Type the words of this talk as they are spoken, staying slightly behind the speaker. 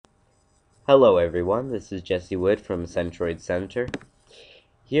Hello everyone, this is Jesse Wood from Centroid Center,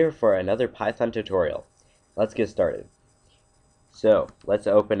 here for another Python tutorial. Let's get started. So, let's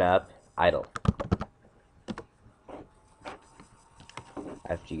open up idle.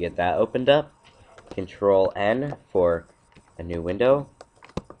 After you get that opened up, Control N for a new window,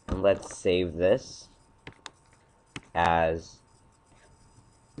 and let's save this as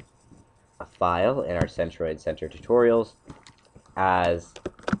a file in our Centroid Center tutorials as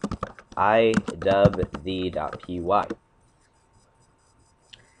iwd.py.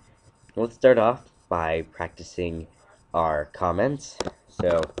 Let's start off by practicing our comments.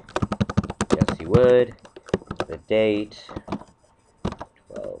 So, Jesse Wood, the date,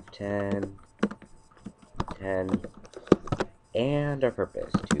 12/10/10, and our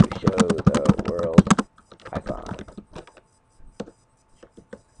purpose to show the world Python.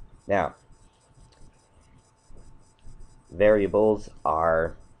 Now, variables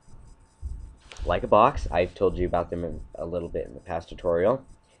are like a box. I've told you about them a little bit in the past tutorial.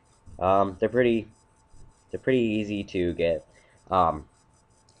 They're pretty easy to get. So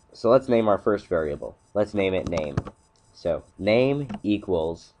let's name our first variable. Let's name it name. So name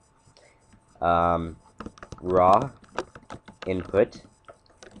equals raw input.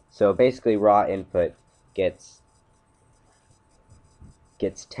 So basically, raw input gets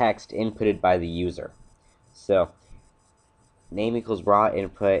text inputted by the user. So name equals raw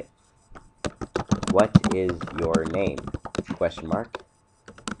input. What is your name? Question mark.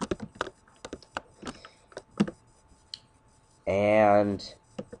 And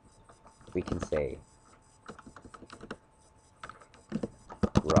we can say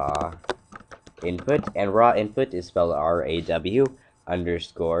raw input, and raw input is spelled RAW_INPUT,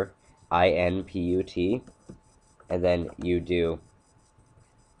 and then you do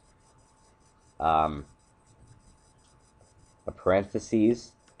a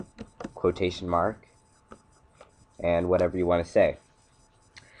parentheses, quotation mark, and whatever you want to say,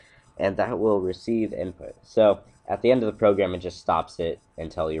 and that will receive input. So at the end of the program, it just stops it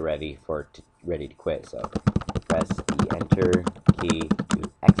until you're ready to quit. So press the Enter key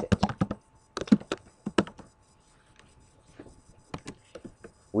to exit.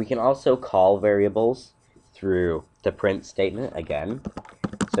 We can also call variables through the print statement again.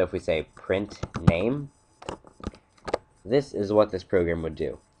 So if we say print name, this is what this program would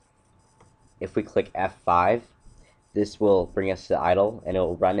do. If we click F5, this will bring us to idle, and it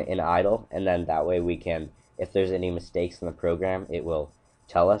will run it in idle, and then that way we can, if there's any mistakes in the program, it will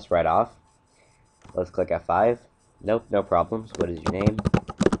tell us right off. Let's click F5. Nope, no problems. What is your name?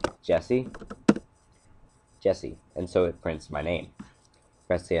 Jesse. Jesse. And so it prints my name.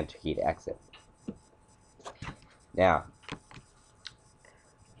 Press the Enter key to exit. Now,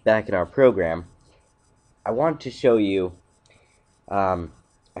 back in our program, I want to show you a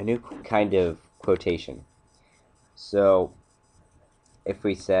new kind of quotation. So, if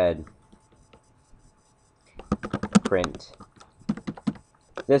we said print,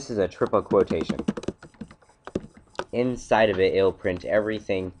 this is a triple quotation. Inside of it, it'll print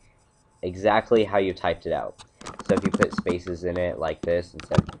everything exactly how you typed it out. So if you put spaces in it like this and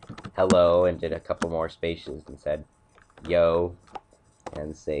said hello and did a couple more spaces and said yo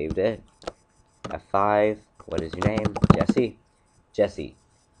and saved it, F5, what is your name? Jesse. Jesse.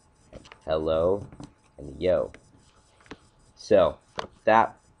 Hello and yo. So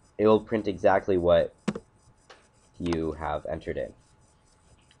that it will print exactly what you have entered in.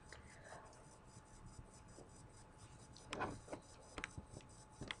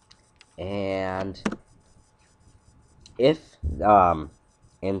 And if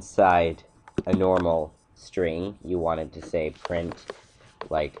inside a normal string you wanted to say print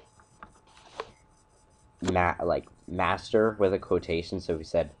like master with a quotation, so if we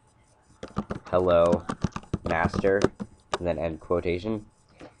said hello master and then end quotation,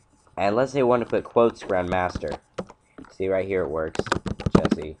 and let's say we want to put quotes around master. See, right here it works.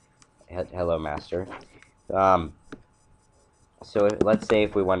 Jesse, hello master. So let's say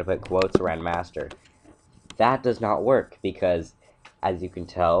if we want to put quotes around master, that does not work because, as you can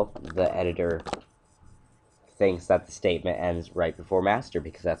tell, the editor thinks that the statement ends right before master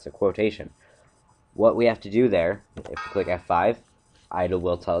because that's a quotation. What we have to do there, if we click F5, idle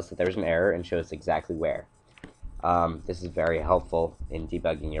will tell us that there's an error and show us exactly where. This is very helpful in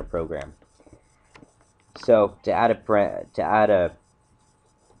debugging your program. So to add a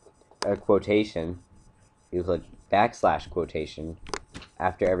quotation, you click \quotation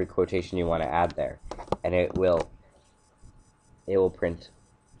after every quotation you want to add there, and it will print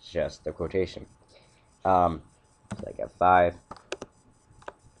just the quotation. Like F5,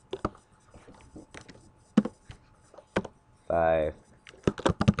 5,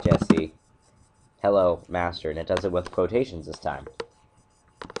 Jesse, hello master, and it does it with quotations this time.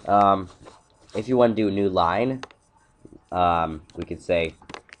 If you want to do a new line, we could say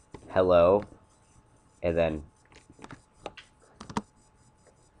hello, and then,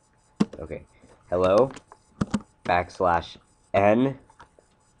 okay, hello, \n,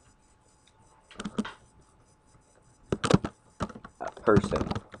 person,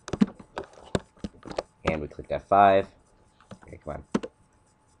 and we clicked F5. Okay, come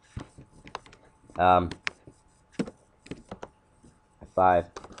on. F5.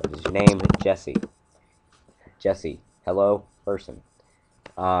 What is your name? Jesse. Jesse. Hello, person.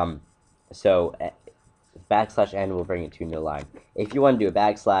 So \n will bring it to a new line. If you want to do a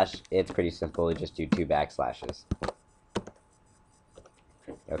backslash, it's pretty simple. You just do 2 backslashes.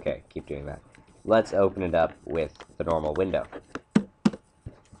 Okay, keep doing that. Let's open it up with the normal window.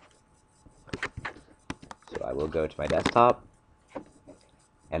 So I will go to my desktop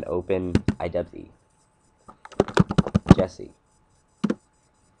and open IWZ. Jesse.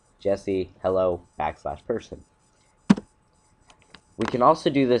 Jesse, hello, \person. We can also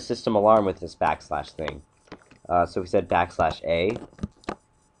do the system alarm with this backslash thing. So we said \a,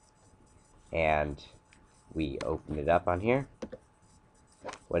 and we open it up on here.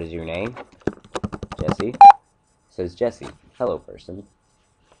 What is your name? Jesse. It says Jesse, hello, person.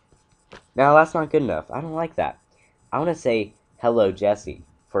 Now that's not good enough. I don't like that. I want to say hello, Jesse,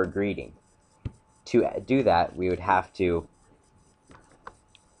 for a greeting. To do that, we would have to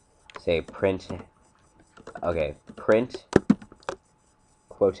say print, okay, print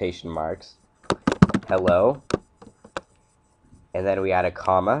quotation marks, hello, and then we add a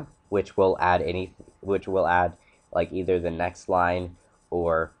comma, which will add like either the next line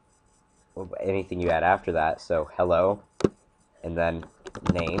or anything you add after that. So hello, and then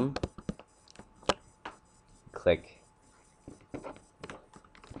name. Click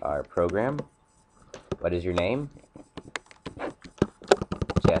our program. What is your name?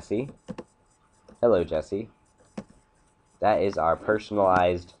 Jesse. Hello, Jesse. That is our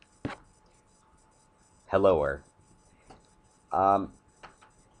personalized helloer.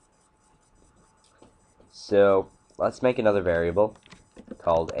 So let's make another variable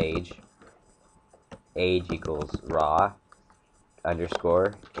called age. Age equals raw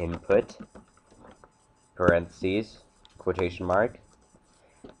underscore input parentheses quotation mark.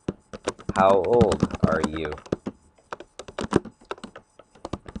 How old are you?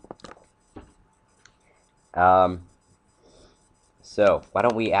 So why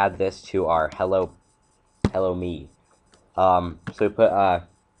don't we add this to our hello me? So we put a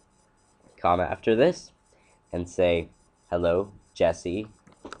comma after this and say hello Jesse,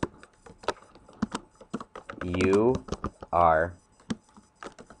 you are,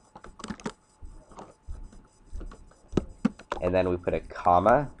 and then we put a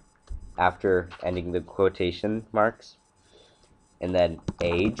comma after ending the quotation marks, and then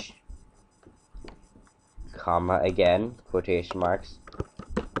age, comma again, quotation marks,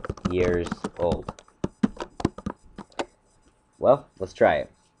 years old. Well, let's try it.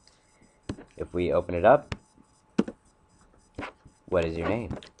 If we open it up, what is your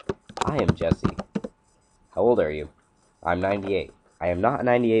name? I am Jesse. How old are you? I'm 98. I am not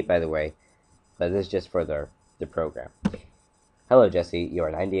 98, by the way, but this is just for the program. Hello, Jesse. You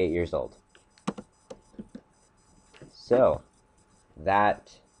are 98 years old. So,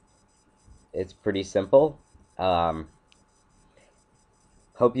 it's pretty simple. Hope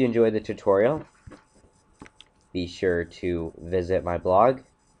you enjoyed the tutorial. Be sure to visit my blog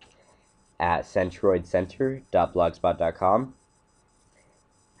at centroidcenter.blogspot.com.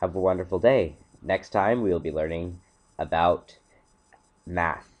 Have a wonderful day. Next time, we will be learning about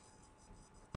math.